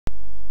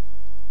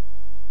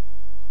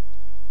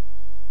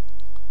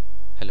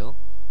Hello,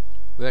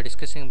 we are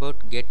discussing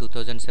about GATE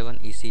 2007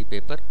 ECE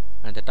paper,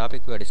 and the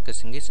topic we are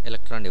discussing is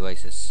electron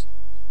devices.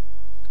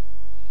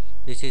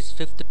 This is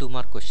fifth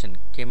 2-mark question,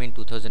 came in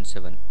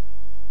 2007.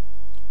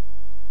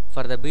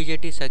 For the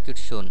BJT circuit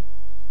shown,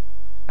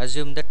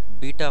 assume that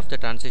beta of the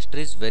transistor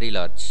is very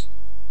large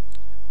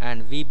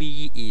and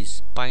VBE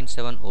is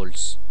 0.7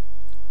 volts.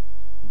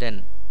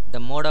 Then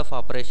the mode of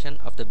operation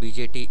of the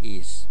BJT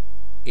is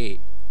A.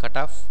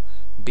 Cutoff,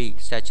 B.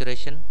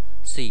 Saturation,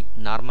 C.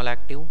 Normal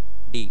active,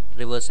 D.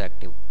 Reverse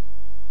active.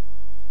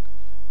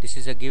 This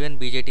is a given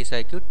BJT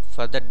circuit.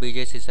 For that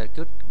BJT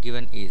circuit,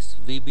 given is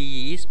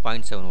VBE is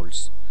 0.7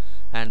 volts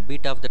and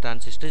beta of the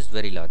transistor is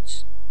very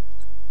large,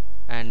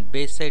 and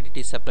base side it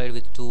is supplied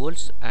with 2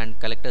 volts and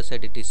collector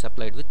side it is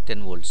supplied with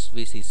 10 volts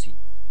VCC,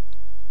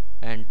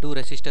 and two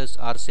resistors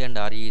RC and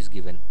RE is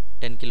given,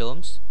 10 kilo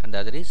ohms and the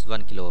other is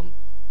 1 kilo ohm.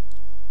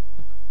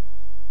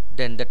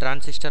 Then the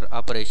transistor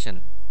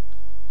operation,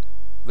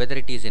 whether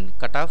it is in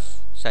cutoff,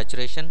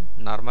 saturation,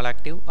 normal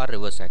active or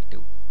reverse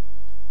active.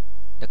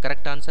 The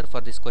correct answer for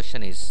this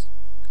question is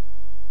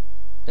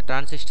the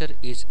transistor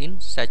is in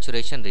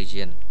saturation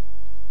region.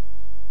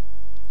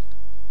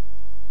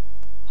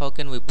 How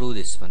can we prove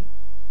this one?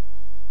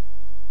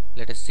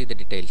 Let us see the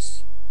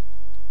details.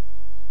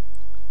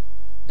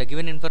 The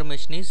given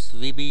information is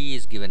VBE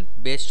is given,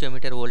 base to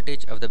emitter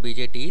voltage of the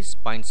BJT is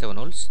 0.7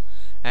 volts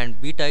and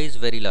beta is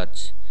very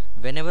large.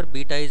 Whenever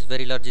beta is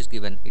very large is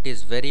given, it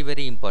is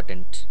very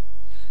important.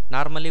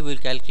 Normally we will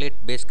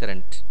calculate base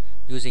current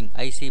using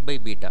IC by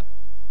beta.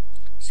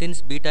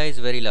 Since beta is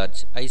very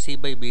large,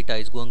 IC by beta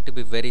is going to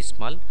be very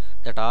small,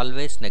 that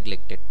always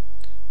neglected.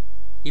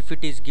 If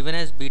it is given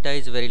as beta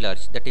is very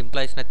large, that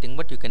implies nothing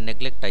but you can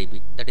neglect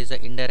IB, that is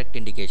the indirect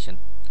indication.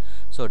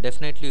 So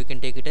definitely you can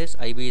take it as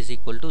IB is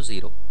equal to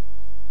 0.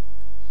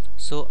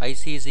 So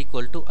IC is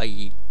equal to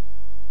IE.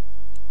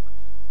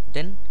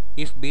 Then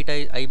if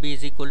IB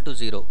is equal to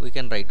 0, we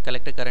can write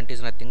collector current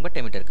is nothing but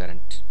emitter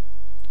current.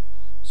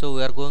 So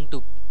we are going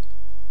to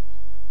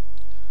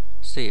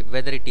say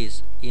whether it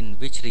is in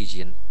which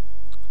region.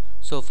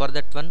 So for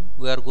that one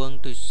we are going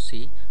to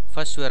see,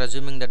 first we are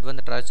assuming that one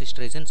the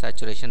transistor is in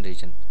saturation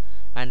region,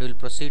 and we will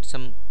proceed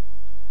some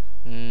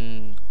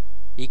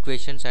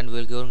equations and we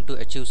are going to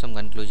achieve some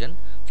conclusion.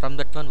 From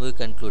that one we will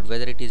conclude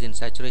whether it is in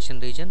saturation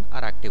region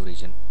or active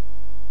region.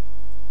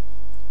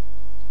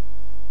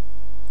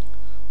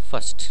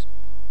 First,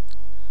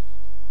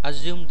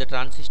 assume the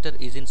transistor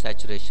is in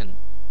saturation.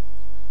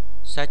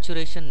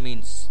 Saturation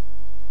means,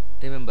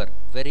 remember,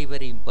 very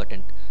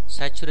important,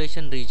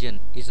 saturation region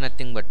is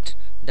nothing but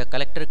the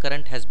collector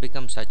current has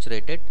become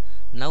saturated.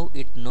 Now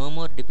it no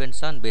more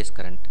depends on base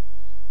current.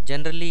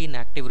 Generally in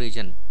active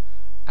region,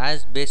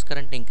 as base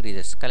current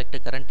increases, collector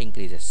current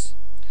increases.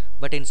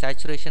 But in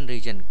saturation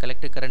region,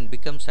 collector current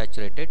becomes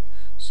saturated.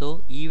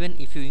 So even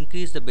if you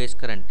increase the base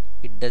current,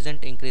 it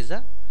doesn't increase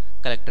the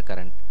collector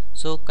current.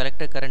 So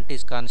collector current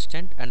is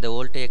constant and the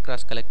voltage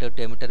across collector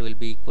to emitter will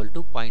be equal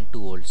to 0.2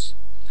 volts.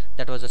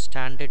 That was a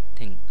standard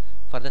thing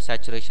for the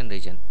saturation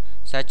region.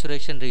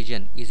 Saturation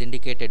region is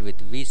indicated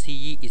with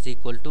VCE is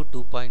equal to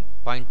 0.2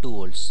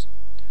 volts.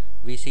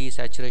 VCE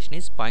saturation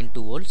is 0.2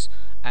 volts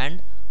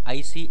and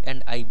IC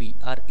and IB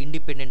are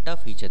independent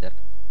of each other,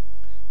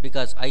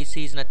 because IC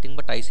is nothing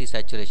but IC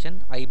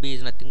saturation, IB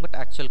is nothing but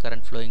actual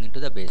current flowing into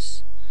the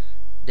base.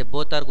 They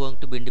both are going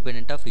to be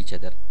independent of each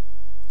other.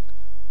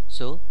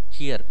 So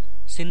here,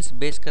 since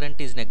base current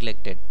is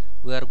neglected,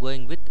 we are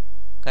going with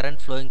current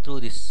flowing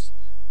through this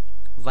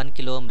 1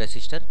 kilo ohm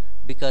resistor,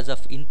 because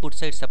of input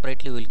side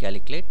separately we will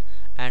calculate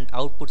and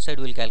output side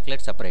we will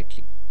calculate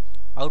separately.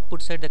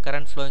 Output side, the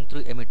current flowing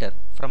through emitter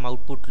from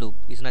output loop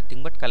is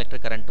nothing but collector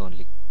current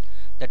only,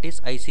 that is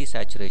IC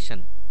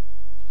saturation.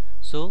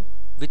 So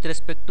with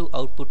respect to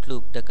output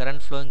loop, the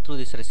current flowing through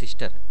this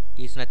resistor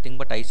is nothing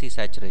but IC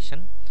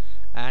saturation,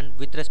 and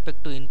with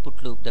respect to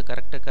input loop, the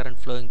collector current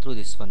flowing through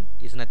this one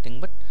is nothing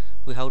but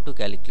we have to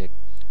calculate.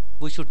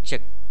 We should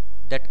check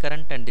that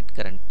current and that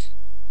current.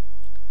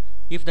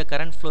 If the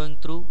current flowing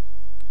through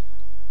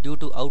due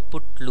to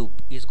output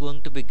loop is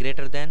going to be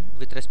greater than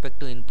with respect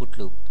to input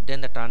loop,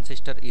 then the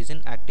transistor is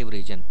in active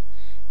region,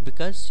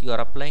 because you are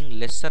applying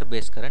lesser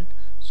base current,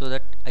 so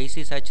that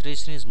IC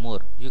saturation is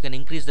more, you can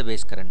increase the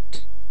base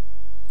current.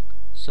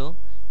 So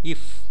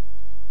if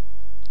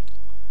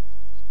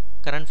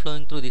current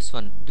flowing through this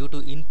one due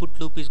to input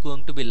loop is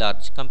going to be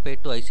large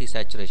compared to IC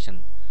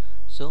saturation,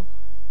 so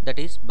that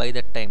is by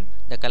that time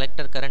the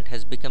collector current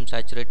has become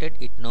saturated,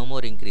 it no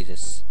more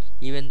increases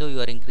even though you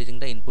are increasing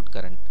the input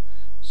current.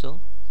 So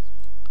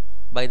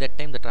by that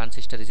time the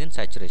transistor is in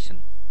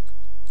saturation.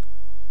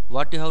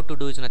 What you have to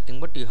do is nothing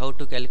but you have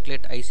to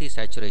calculate IC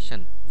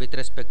saturation with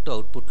respect to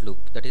output loop,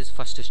 that is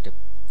first step.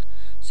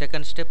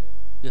 Second step,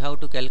 you have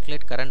to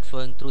calculate current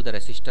flowing through the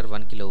resistor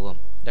 1 kilo ohm,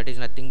 that is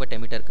nothing but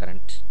emitter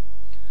current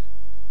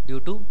due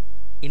to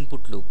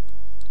input loop.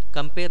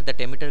 Compare that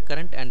emitter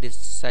current and this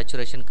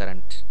saturation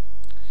current.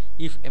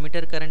 If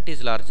emitter current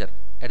is larger,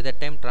 at that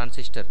time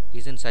transistor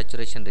is in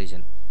saturation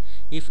region.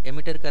 If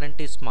emitter current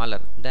is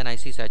smaller than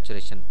IC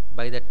saturation,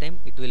 by that time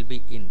it will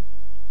be in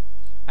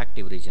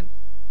active region.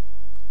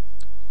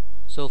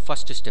 So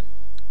first step,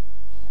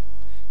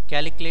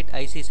 calculate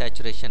IC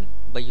saturation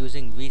by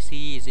using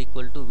VCE is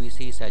equal to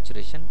VCE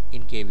saturation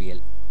in KVL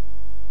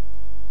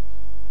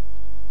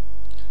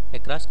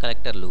across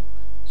collector loop.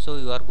 So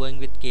you are going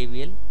with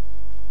KVL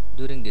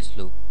during this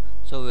loop.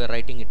 So we are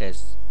writing it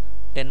as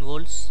 10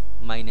 volts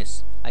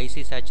minus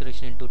IC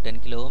saturation into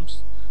 10 kilo ohms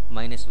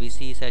minus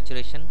VCE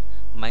saturation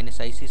minus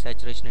IC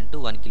saturation into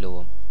 1 kilo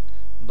ohm.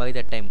 By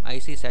that time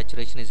IC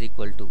saturation is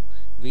equal to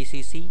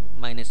VCC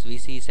minus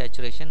VCE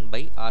saturation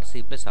by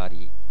RC plus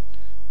RE.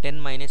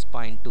 10 minus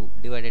 0.2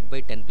 divided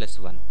by 10 plus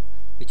 1,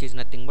 which is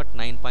nothing but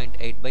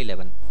 9.8 by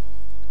 11.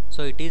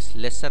 So it is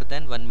lesser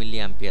than 1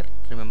 milliampere.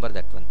 Remember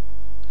that one.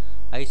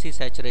 IC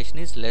saturation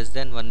is less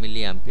than 1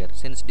 milliampere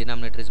since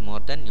denominator is more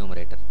than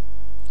numerator.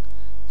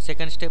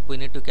 Second step, we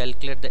need to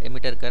calculate the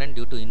emitter current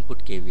due to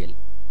input KVL.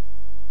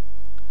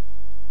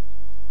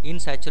 In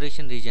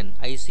saturation region,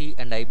 IC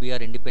and IB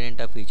are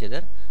independent of each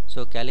other.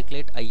 So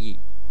calculate IE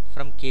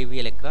from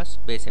KVL across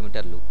base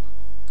emitter loop.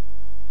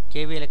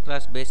 KVL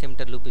across base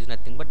emitter loop is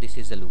nothing but this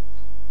is the loop.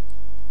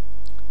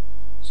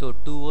 So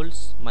 2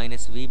 volts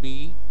minus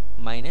VBE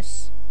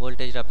minus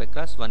voltage drop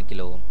across 1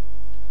 kilo ohm.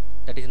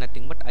 That is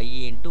nothing but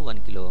IE into 1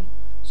 kilo ohm.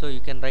 So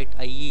you can write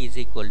IE is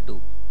equal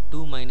to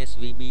 2 minus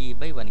VBE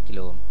by 1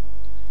 kilo ohm.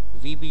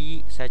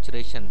 VBE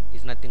saturation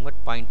is nothing but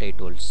 0.8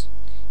 volts.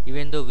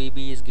 Even though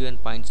VBE is given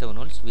 0.7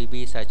 volts,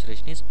 VBE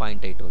saturation is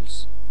 0.8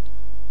 volts.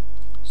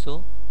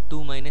 So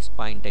 2 minus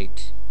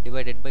 0.8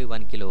 divided by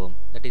 1 kilo ohm,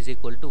 that is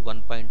equal to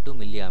 1.2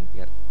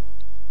 milliampere.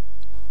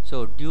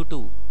 So due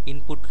to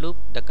input loop,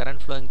 the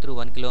current flowing through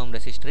 1 kilo ohm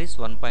resistor is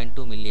 1.2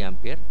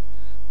 milliampere,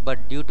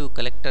 but due to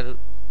collector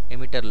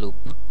emitter loop,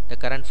 the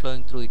current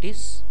flowing through it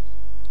is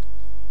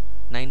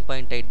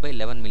 9.8 by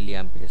 11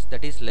 milliamperes,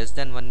 that is less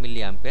than 1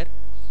 milliampere.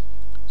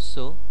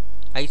 So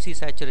IC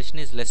saturation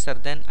is lesser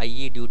than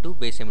IE due to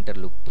base emitter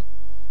loop.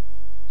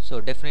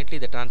 So definitely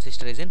the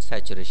transistor is in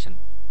saturation.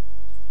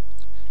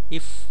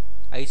 If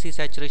IC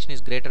saturation is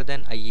greater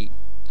than IE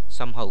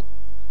somehow,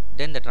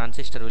 then the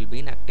transistor will be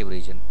in active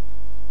region.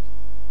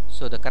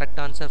 So the correct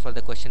answer for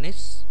the question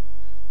is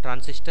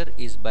transistor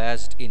is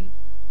biased in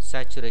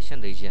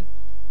saturation region.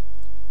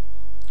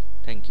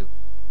 Thank you.